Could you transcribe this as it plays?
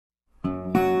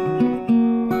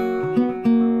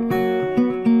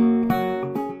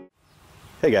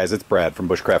Hey guys, it's Brad from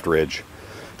Bushcraft Ridge.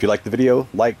 If you like the video,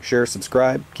 like, share,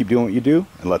 subscribe, keep doing what you do,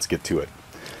 and let's get to it.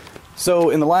 So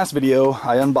in the last video,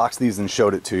 I unboxed these and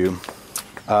showed it to you.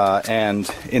 And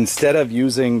instead of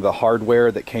using the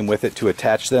hardware that came with it to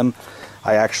attach them,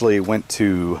 I actually went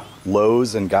to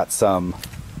Lowe's and got some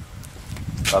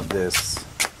of this,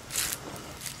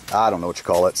 I don't know what you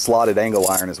call it, slotted angle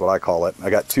iron is what I call it.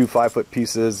 I got 2 5-foot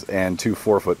pieces and 2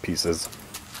 4-foot pieces.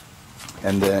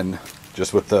 And then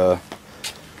just with the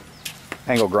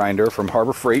angle grinder from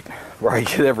Harbor Freight, where I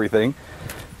get everything,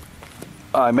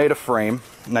 I made a frame,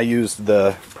 and I used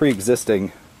the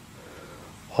pre-existing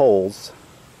holes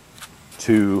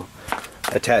to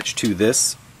attach to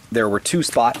this. There were 2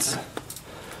 spots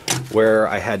where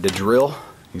I had to drill.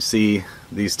 You see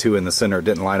these 2 in the center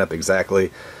didn't line up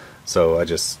exactly, so I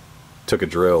just took a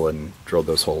drill and drilled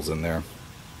those holes in there.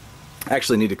 I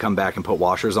actually need to come back and put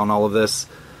washers on all of this,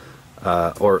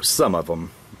 or some of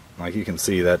them. Like you can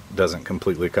see, that doesn't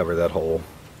completely cover that hole.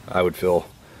 I would feel,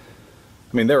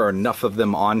 I mean, there are enough of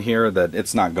them on here that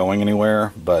it's not going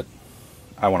anywhere, but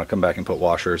I want to come back and put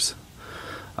washers.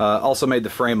 Also made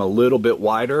the frame a little bit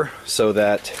wider so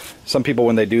that some people,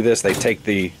 when they do this, they take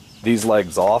these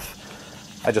legs off.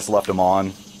 I just left them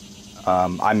on.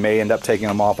 I may end up taking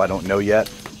them off, I don't know yet.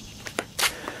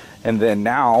 And then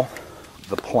now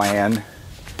the plan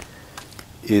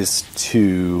is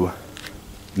to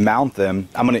mount them.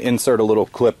 I'm going to insert a little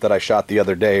clip that I shot the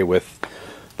other day with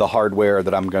the hardware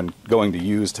that I'm going to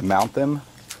use to mount them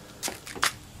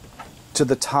to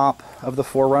the top of the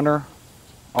 4Runner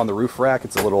on the roof rack.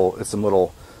 It's some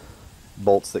little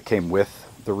bolts that came with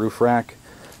the roof rack,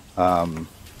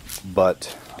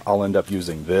 but I'll end up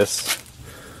using this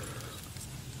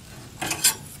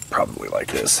probably like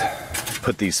this.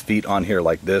 Put these feet on here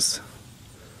like this.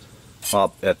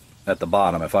 Well, at the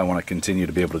bottom, if I want to continue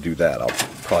to be able to do that, I'll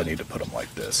probably need to put them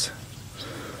like this,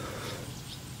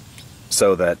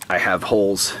 so that I have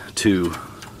holes to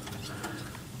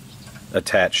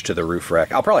attach to the roof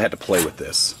rack. I'll probably have to play with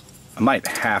this. I might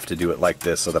have to do it like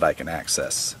this so that I can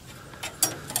access.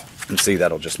 And see,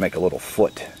 that'll just make a little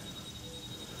foot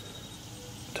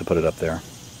to put it up there.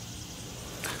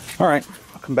 Alright,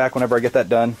 I'll come back whenever I get that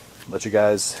done, let you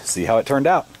guys see how it turned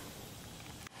out.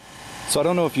 So I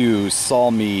don't know if you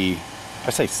saw me,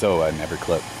 I say so in every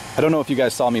clip. I don't know if you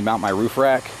guys saw me mount my roof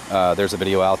rack. There's a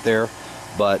video out there,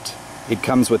 but it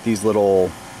comes with these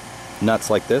little nuts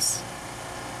like this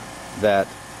that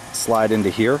slide into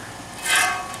here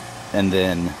and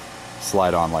then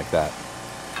slide on like that.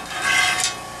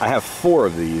 I have 4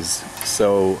 of these,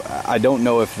 so I don't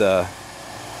know if the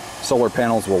solar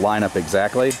panels will line up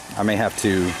exactly. I may have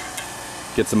to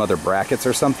get some other brackets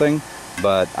or something,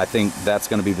 but I think that's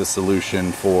going to be the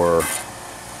solution for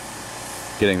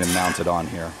getting them mounted on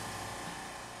here.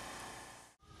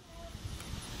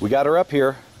 We got her up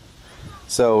here,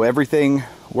 so everything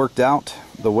worked out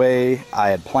the way I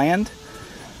had planned.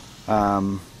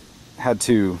 Had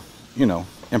to, you know,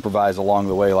 improvise along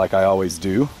the way like I always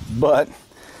do, but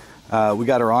we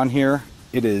got her on here.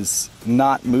 It is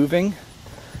not moving,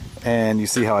 and you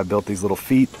see how I built these little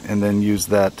feet and then used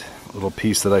that little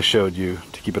piece that I showed you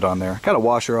to keep it on there. Got a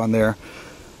washer on there.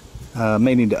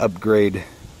 May need to upgrade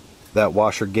that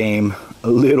washer game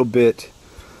a little bit,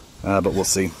 but we'll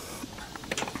see.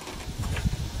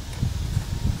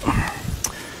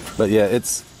 But yeah,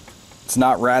 it's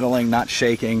not rattling, not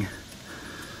shaking.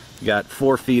 Got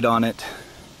 4 feet on it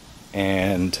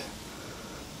and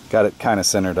got it kind of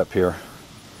centered up here.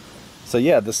 So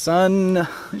yeah, the sun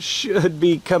should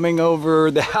be coming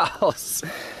over the house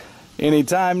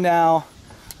anytime now.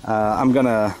 I'm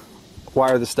gonna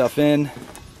wire the stuff in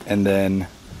and then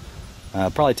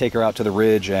probably take her out to the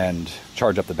ridge and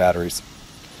charge up the batteries.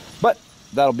 But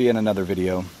that'll be in another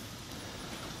video.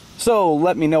 So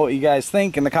let me know what you guys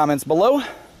think in the comments below,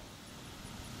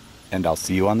 and I'll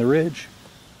see you on the ridge.